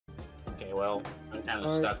Okay, well, I'm kind of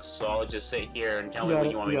Alright. stuck, so I'll just sit here and tell me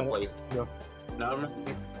when you want me to place. Go. No,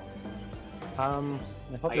 I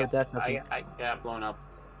hope your death doesn't... I got blown up.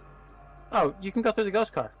 Oh, you can go through the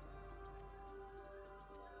ghost car.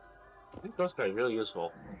 I think Ghost Guy is really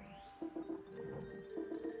useful.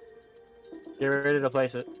 Get ready to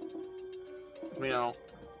place it. You know.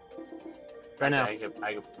 Right now.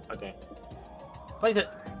 Okay. Place it!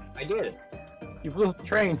 I did it. You blew the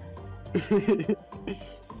train.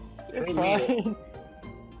 It's fine.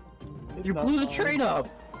 You blew the train up.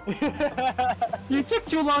 You took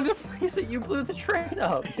too long to place it. You blew the train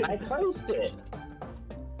up. I placed it.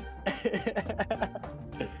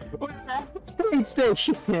 We're at the train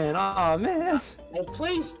station. Oh man. I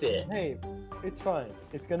placed it. Hey, it's fine.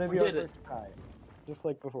 It's gonna be We our did it. first try, just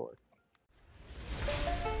like before.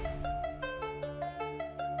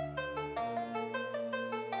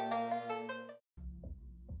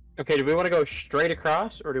 Okay, do we want to go straight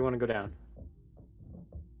across or do we want to go down?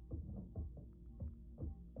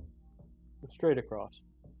 Straight across.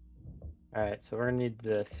 Alright, so we're gonna need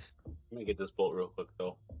this. Let me get this bolt real quick,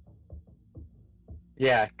 though.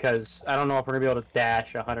 Yeah, because I don't know if we're gonna be able to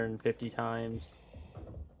dash 150 times.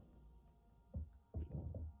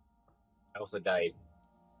 I also died.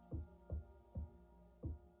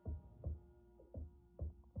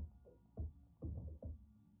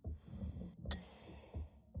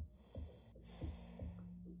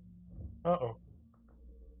 Uh-oh.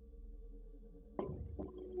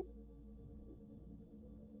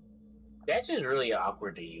 Dash is really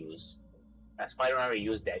awkward to use. That's why I don't ever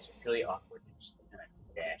use dash. It's really awkward to just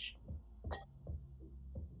dash.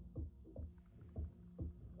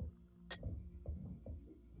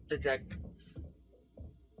 Jack.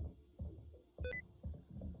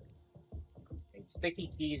 And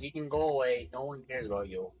sticky keys, you can go away. No one cares about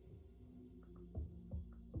you.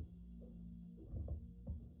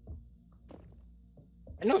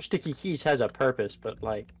 I know Sticky Keys has a purpose, but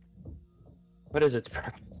like, what is its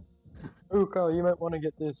purpose? Ooh, Kyle, you might want to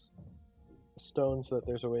get this stone so that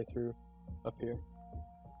there's a way through up here.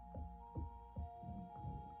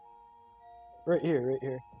 Right here, right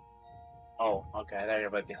here. Oh, okay. I thought you were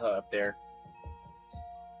about to hut up there.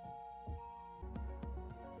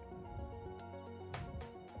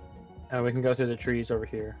 We can go through the trees over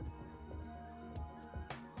here.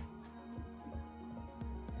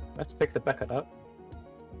 Let's pick the bucket up.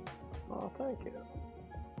 Oh, thank you.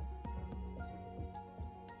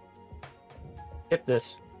 Hit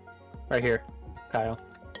this. Right here, Kyle.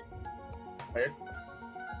 Where?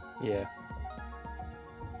 Yeah.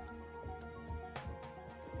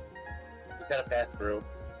 You got a path through.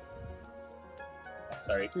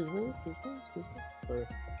 Sorry. Excuse me, excuse me, excuse me. Sorry.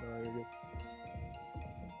 No, you're good.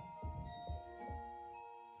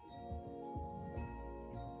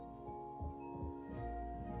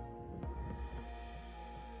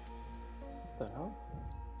 What the hell?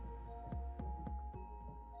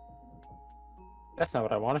 That's not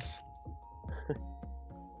what I wanted.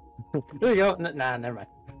 There you go. Nah, never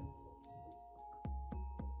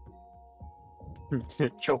mind.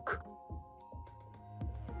 Choke.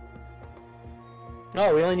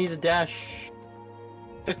 No, we only need to dash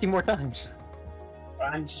 50 more times.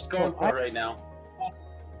 I'm just going for it right now.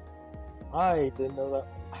 I didn't know that.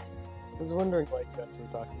 I was wondering why you guys were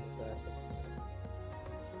talking about that.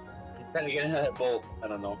 Trying to get another bolt. I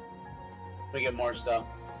don't know. We get more stuff.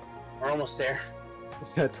 We're almost there.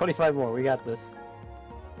 25 more. We got this.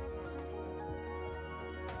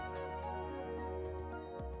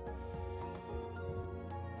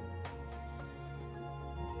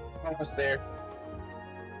 Almost there.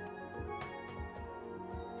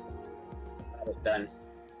 Done.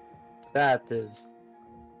 That is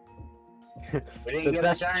We didn't the get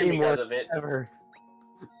best the time teamwork because of it. ever.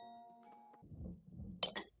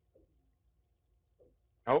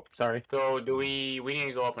 Oh, sorry. So do we need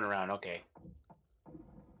to go up and around, okay.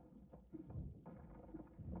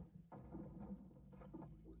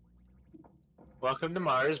 Welcome to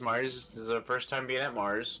Mars. Mars is our first time being at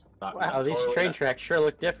Mars. Wow, these train tracks sure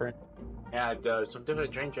look different. Yeah, some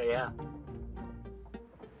different train track, yeah.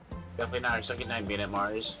 Definitely not our second time being at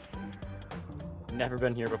Mars. Never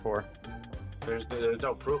been here before. There's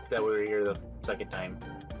no proof that we were here the second time.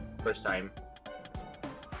 First time.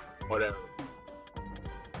 Whatever.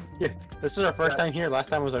 Yeah, this is our first time here. Last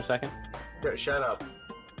time was our second. Shut up.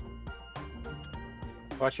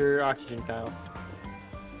 Watch your oxygen, Kyle.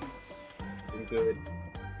 I'm good.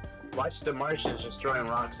 Watch the Martians just throwing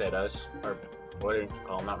rocks at us. Or what do you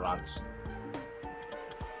call them? Not rocks.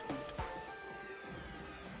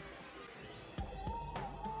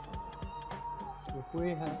 If we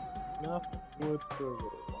have enough wood for a little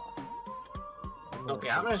while. Okay,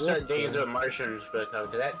 I'm gonna start digging through Martians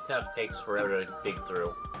because that stuff takes forever to dig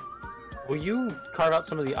through. Will you carve out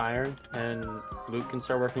some of the iron and Luke can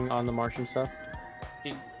start working on the Martian stuff?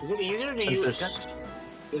 Is it easier to Since use? there's-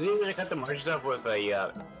 Is it easier to cut the Martian stuff with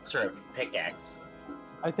a sort of pickaxe?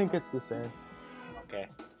 I think it's the same. Okay.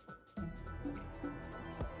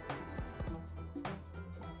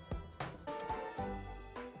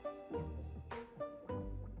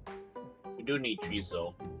 We do need trees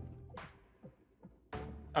though.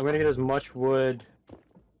 I'm gonna get as much wood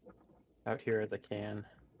out here as I can.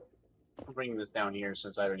 I'm bringing this down here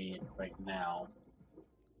since I don't need it right now.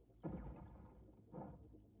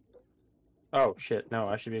 Oh shit, no,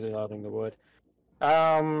 I should be loading the wood.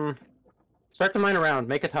 Start to mine around,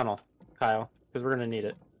 make a tunnel, Kyle, because we're gonna need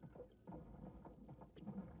it.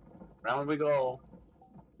 Round we go.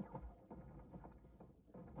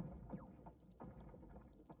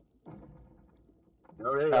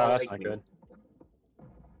 No, really, Oh, I that's like not you. good.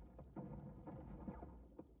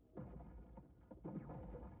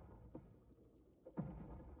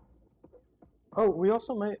 Oh, we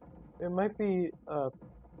also might. It might be.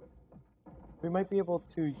 We might be able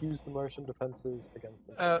to use the Martian defenses against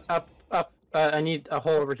them. Up. I need a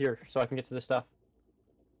hole over here so I can get to this stuff.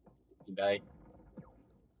 You died.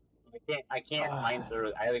 I can't mine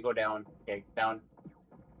through. I gotta go down. Okay, down.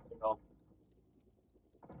 Go.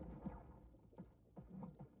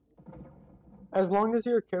 As long as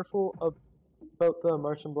you're careful about the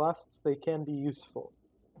Martian blasts, they can be useful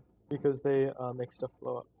because they make stuff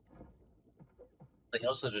blow up. They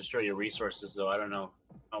also destroy your resources, though. I don't know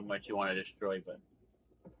how much you want to destroy, but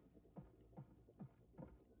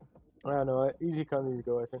I don't know. Easy come, easy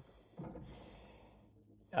go. I think.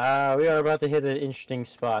 We are about to hit an interesting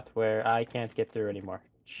spot where I can't get through anymore.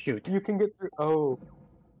 Shoot. You can get through. Oh,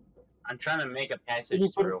 I'm trying to make a can passage you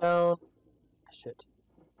put through. it down? Shit.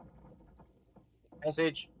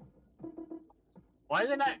 Passage. Why is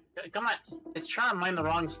it not? Come on, it's trying to mine the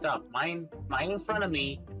wrong stuff. Mine in front of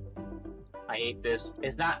me. I hate this.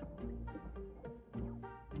 It's not.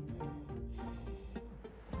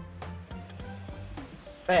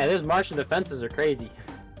 Man, those Martian defenses are crazy.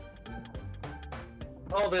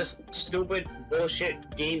 All this stupid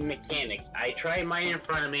bullshit game mechanics. I try mine in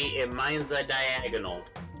front of me, it mines the diagonal.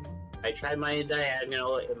 I try mine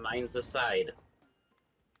diagonal, it mines the side.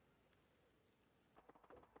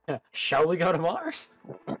 Shall we go to Mars?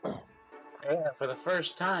 Yeah, for the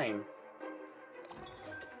first time.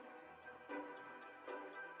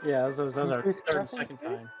 Yeah, those are Increased third and crafting second speed?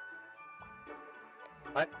 time.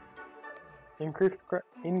 What? Increased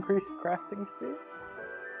crafting speed?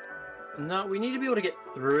 No, we need to be able to get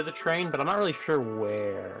through the train, but I'm not really sure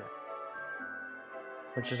where.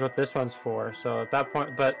 Which is what this one's for. So at that point,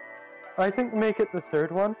 but I think make it the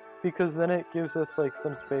third one because then it gives us like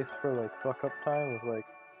some space for like fuck up time with like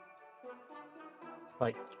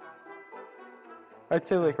like, I'd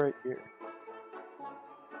say like right here.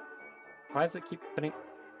 why does it keep putting?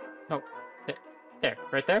 Oh, there,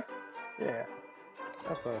 right there. Yeah,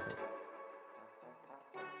 that's what I think.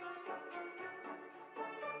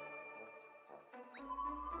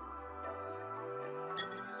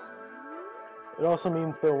 It also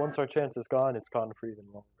means though once our chance is gone, it's gone for even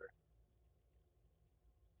longer.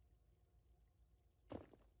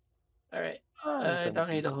 All right. I'm I gonna don't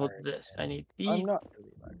be need to hold tired, this. man. I need I'm these. not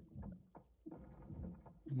really tired.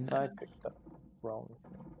 No. I picked up wrong.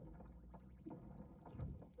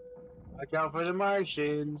 Watch out for the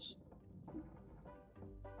Martians.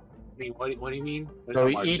 Wait, what do you mean? There's So no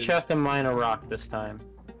we Martians. each have to mine a rock this time.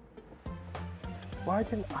 Why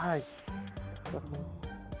didn't I?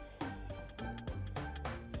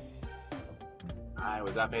 I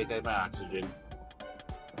was not paying attention to my oxygen.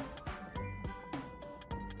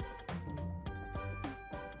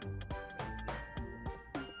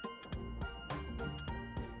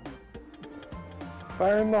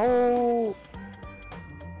 Fire in the hole!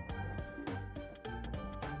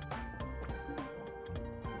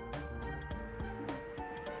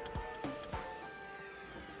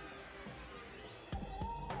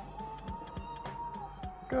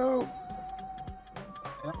 Go!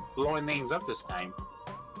 Blowing things up this time.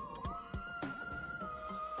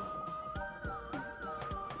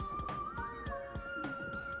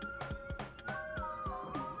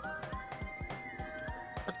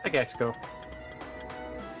 Let the pickaxe go.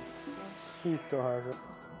 He still has it.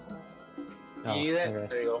 Oh, You need that? okay.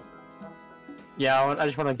 There you go. Yeah, I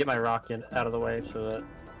just want to get my rock out of the way so that.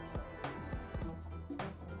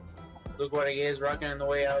 Look what I get is rocking in the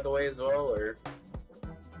way out of the way as well, or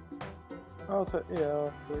I'll take, yeah,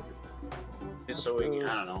 I'll take it. just so we can,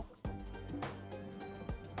 I don't know.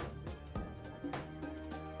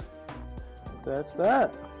 That's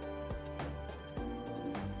that.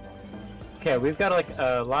 Okay, we've got like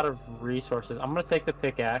a lot of resources. I'm gonna take the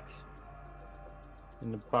pickaxe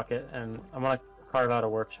in the bucket, and I'm gonna carve out a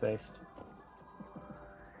workspace.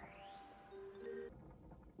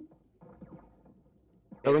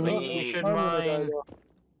 So you should mine.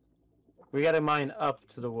 We gotta mine up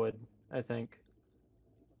to the wood, I think.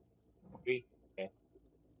 Okay.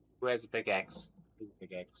 Who has a pickaxe?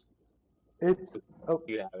 Pickaxe. It's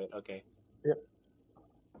You have it. Okay. Yep.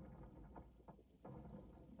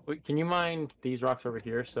 Wait, can you mine these rocks over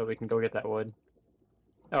here so we can go get that wood?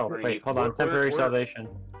 Oh, Where wait, you- hold on. where- Temporary where- salvation.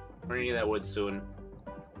 We're gonna need that wood soon.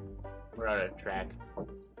 We're out of track. Wood.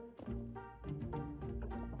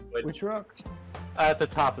 which rocks? At the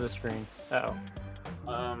top of the screen. Uh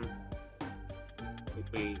oh.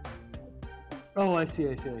 If we Oh, I see.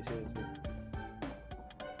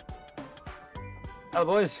 Oh,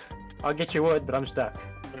 boys. I'll get you wood, but I'm stuck.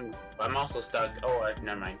 I'm also stuck. Oh,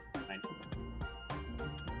 never mind. Never mind.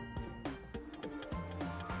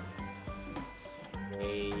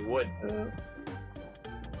 Hey, wood.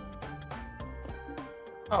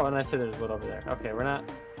 Oh, and I said there's wood over there. Okay, we're not...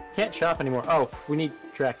 Can't chop anymore. Oh, we need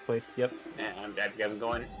track placed. Yep. Yeah, I'm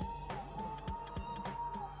going.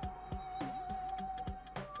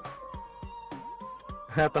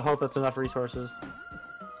 I have to hope that's enough resources.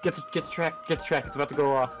 Get the track. Get the track. It's about to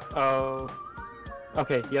go off. Oh.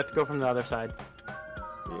 Okay, you have to go from the other side.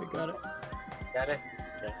 Yeah, got it. Got it?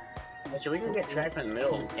 Okay. Actually, we can get track in the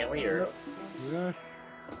middle, can't we? Or... Yeah.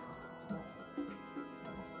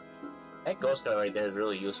 That ghost guy right there is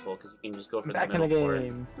really useful because you can just go for Back the in the middle for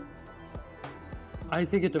it. game. I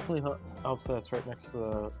think it definitely helps that it's right next to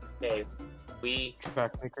the Okay, we...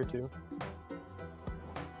 track maker too.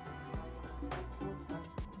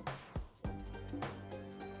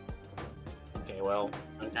 Okay, well,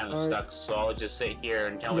 I'm kind of Alright. stuck, so I'll just sit here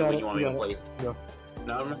and tell me You got when it, you want you me to got it. place. Yeah.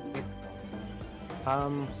 No,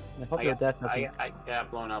 I hope your death doesn't... I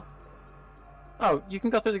got blown up. Oh, you can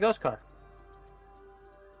go through the ghost car.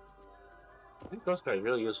 I think ghost guy is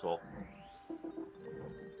really useful.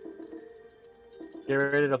 Get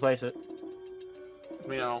ready to place it.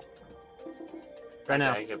 You know. Right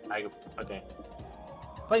now. Okay.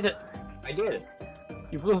 Place it. I did.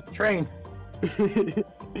 You blew up the train. It's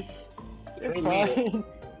We made it. fine.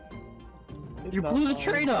 You blew the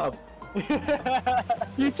train up.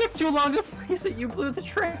 You took too long to place it. You blew the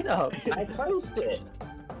train up. I placed it.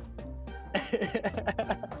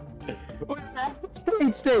 We're at the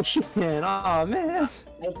train station. Oh man.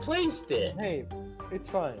 I placed it. Hey, it's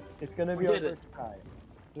fine. It's gonna be We our did it. first try,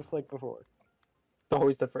 just like before. It's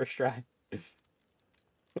always the first try.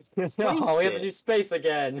 No, Placed we have to it. do space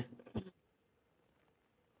again.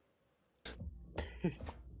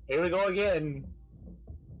 Here we go again.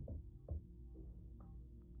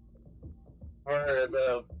 Or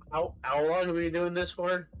how long are we doing this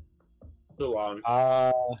for? Too long.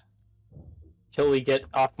 Till we get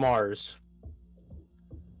off Mars.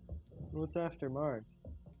 What's after Mars?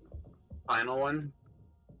 Final one.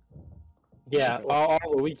 Yeah, all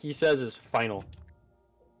the wiki says is final.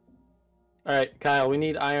 Alright, Kyle, we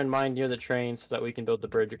need iron mine near the train so that we can build the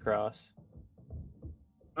bridge across.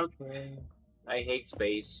 Okay. I hate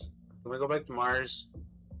space. Can we go back to Mars?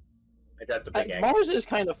 I dropped the pickaxe. Mars is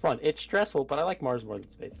kind of fun. It's stressful, but I like Mars more than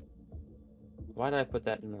space. Why did I put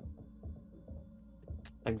that in the...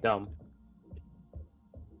 I'm dumb.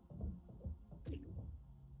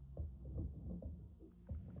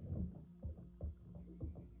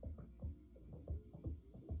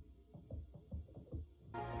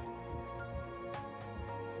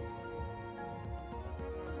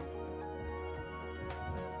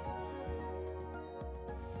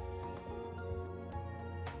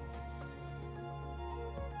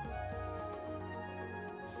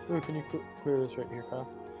 Ooh, can you clear this right here, Kyle?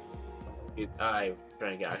 I'm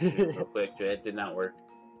trying to get out of here real quick. It did not work.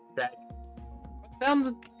 Back. Down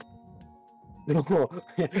the... No,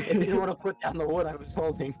 I didn't want to put down the wood I was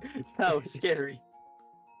holding. That was scary.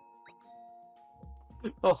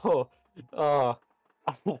 Oh,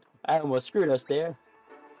 I almost screwed us there.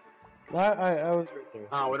 I was right there.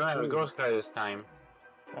 Oh, we don't have a ghost car this time.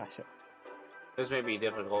 Ah, shit. This may be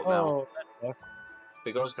difficult now. Oh, that sucks.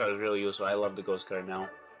 The ghost car is really useful. I love the ghost car now.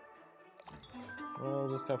 Well,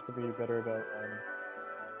 I'll just have to be better about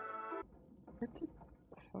where did the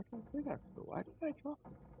fucking pickaxe go? Why did I drop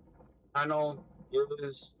it? Final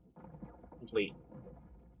is complete.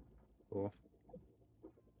 Cool.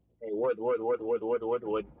 Hey, wood.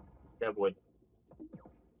 Grab wood.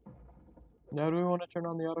 Now do we want to turn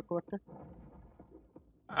on the auto collector?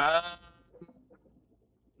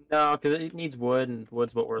 No, because it needs wood, and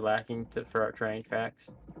wood's what we're lacking for our train tracks.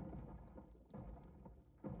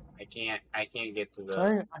 I can't get to the. I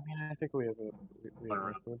mean, I think we have a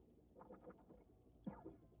record.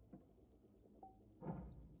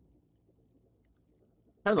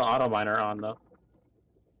 Turn the auto miner on though.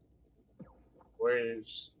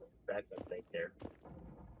 Where's that's up right there.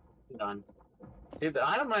 Done. See, the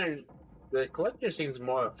auto miner, the collector seems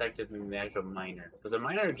more effective than the actual miner, because the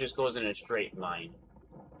miner just goes in a straight line.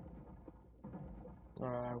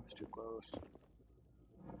 I was too close.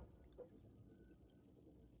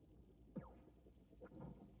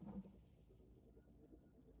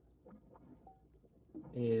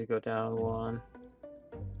 You need to go down one.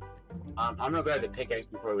 I'm gonna grab the pickaxe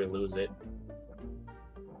before we lose it.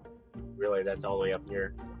 Really, that's all the way up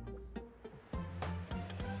here.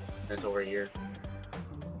 That's over here.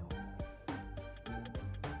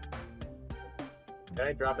 Did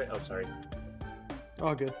I drop it? Oh, sorry.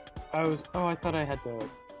 Oh, good. I thought I had the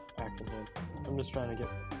axe in hand. I'm just trying to get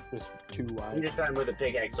this too I'm wide. just trying to move the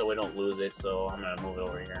pickaxe so we don't lose it, so I'm gonna move it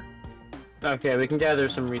over here. Okay, we can gather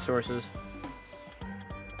some resources.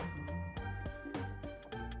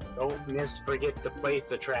 Don't forget to place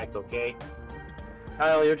the track, okay?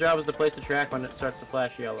 Kyle, your job is to place the track when it starts to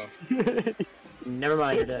flash yellow. Never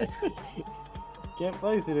mind, you're dead. Can't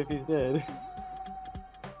place it if he's dead.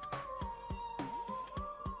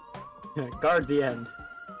 Guard the end.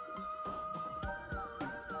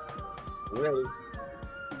 Ready?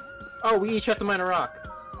 Oh, we each have to mine a rock.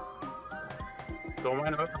 Don't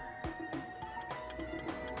mind her.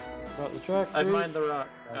 Got the track. I've free. mined the rock.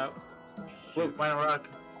 Oh. Look, mine a rock.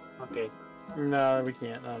 Okay. No, we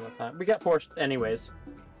can't. Not enough time. We got forced anyways.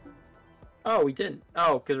 Oh, we didn't.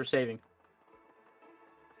 Oh, because we're saving.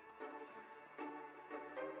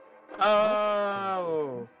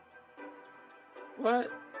 Oh. What?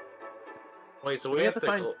 Wait, so we have to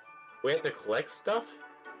find... we have to collect stuff?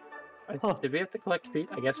 Huh. Did we have to collect Pete?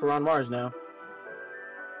 I guess we're on Mars now.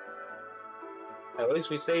 At least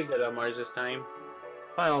we saved it on Mars this time.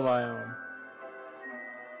 Final biome.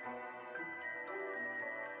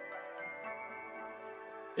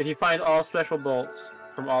 If you find all special bolts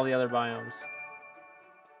from all the other biomes.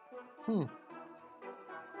 Hmm.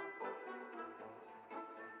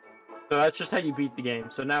 So that's just how you beat the game.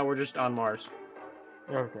 So now we're just on Mars.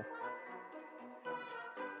 Okay.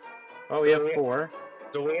 Oh, we have 4.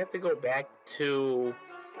 So we have to go back to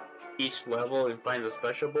each level and find the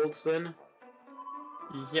special bolts then?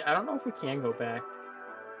 Yeah, I don't know if we can go back.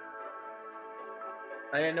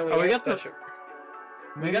 I didn't know Oh, we had got the- special.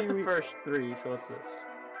 We got the first 3, so what's this?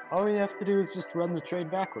 All we have to do is just run the train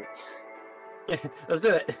backwards. Yeah, let's do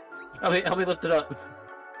it. Help me lift it up.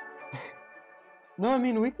 No, I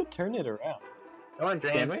mean, we could turn it around. Come on,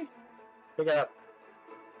 Can Drain. we? Pick it up.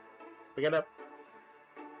 Pick it up.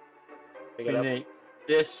 Pick We it up. need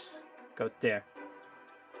this. Go there.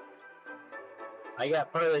 I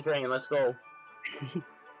got part of the train. Let's go.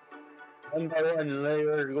 One by one,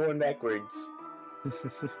 we're going backwards.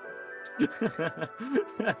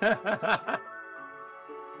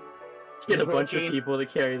 Get a Is it bunch okay? of people to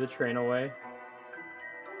carry the train away.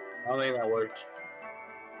 I don't think that worked.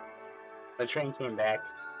 The train came back.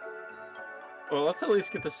 Well, let's at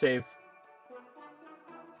least get the save.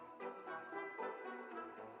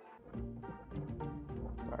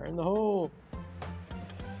 Fire in the hole.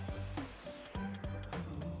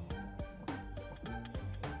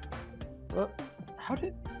 What? How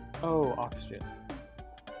did? Oh, oxygen.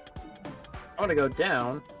 I want to go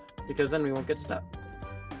down because then we won't get stuck.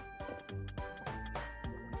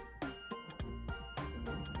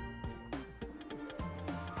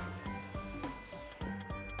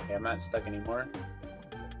 Okay, I'm not stuck anymore.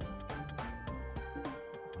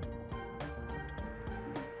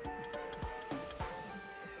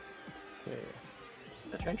 Okay.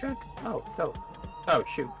 The train track? Oh, go. Oh,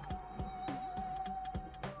 shoot.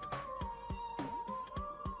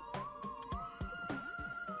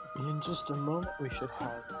 In just a moment, we should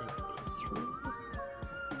have a playthrough.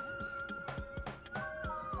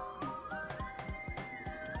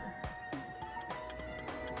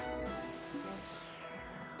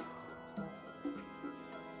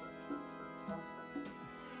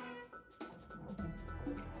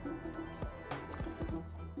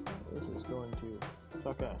 This is going to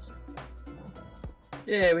suck ass.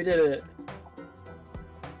 Yeah, we did it.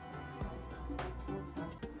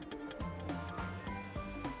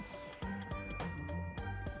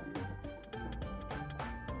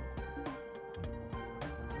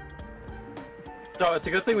 So it's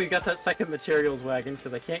a good thing we got that second materials wagon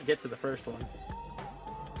because I can't get to the first one.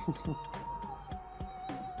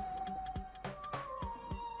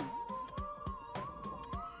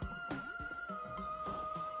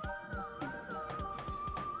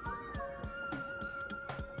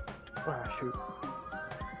 Ah, shoot.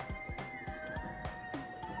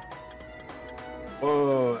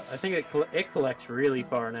 Oh, I think it collects really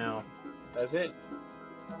far now. Does it?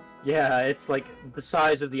 Yeah, it's like the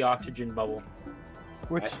size of the oxygen bubble.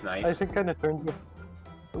 Which That's nice. I think kind of turns it.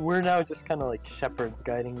 We're now just kind of like shepherds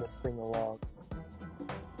guiding this thing along.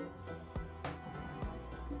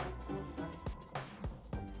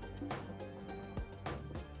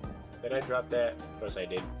 Did I drop that? Of course I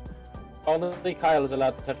did. Only Kyle is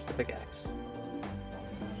allowed to touch the pickaxe.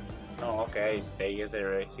 Oh, okay. I guess I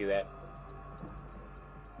already see that.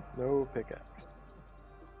 No pickaxe.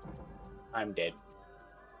 I'm dead.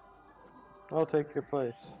 I'll take your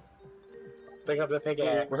place. Pick up the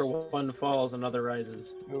pickaxe. Where one falls, another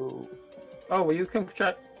rises. No. Oh, will you come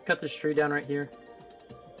cut this tree down right here?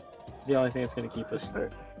 It's the only thing that's gonna keep us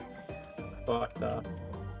fucked up.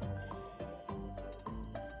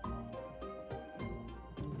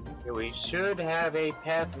 We should have a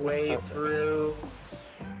pathway through.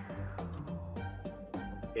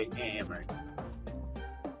 Big hammer.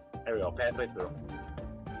 There we go, pathway through.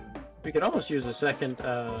 We could almost use a second,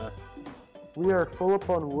 We are full up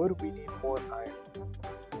on wood. We need more iron.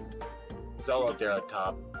 It's all up there on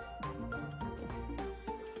top.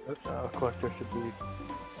 Oops. Collector should be.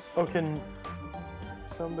 Oh, can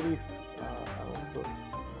somebody?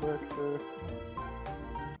 Collector.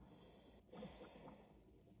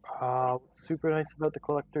 What's super nice about the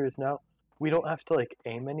collector is now we don't have to like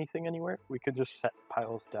aim anything anywhere. We could just set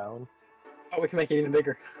piles down. oh, we can make it even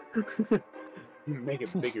bigger. Make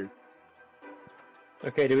it bigger.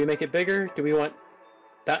 Okay, do we make it bigger? Do we want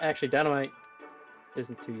that? Actually, dynamite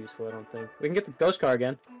isn't too useful, I don't think. We can get the ghost car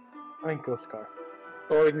again, I think ghost car.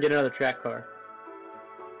 or we can get another track car,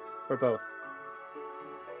 or both.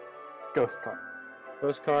 Ghost car.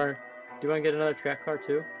 Ghost car. Do you want to get another track car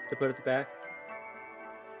too to put at the back?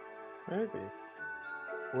 Maybe.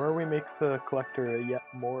 Where we make the collector yet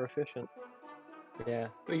more efficient. Yeah,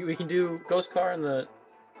 we can do ghost car and the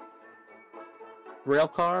rail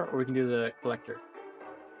car, or we can do the collector.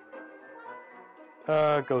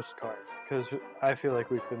 Ghost car, because I feel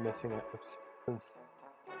like we've been missing it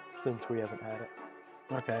since we haven't had it.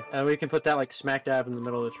 Okay, and we can put that like smack dab in the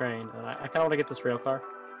middle of the train. And I kind of want to get this rail car,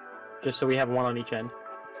 just so we have one on each end.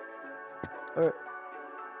 Alright.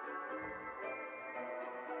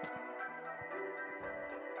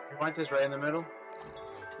 You want this right in the middle?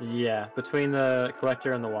 Yeah, between the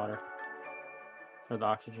collector and the water, or the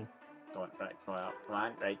oxygen. Come on, right, come on, come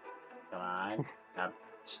on, right, come on. Now,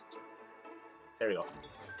 there we go.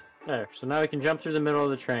 There. So now we can jump through the middle of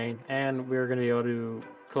the train, and we're going to be able to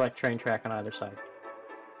collect train track on either side.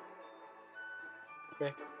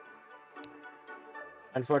 Okay.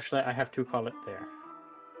 Unfortunately, I have to call it there.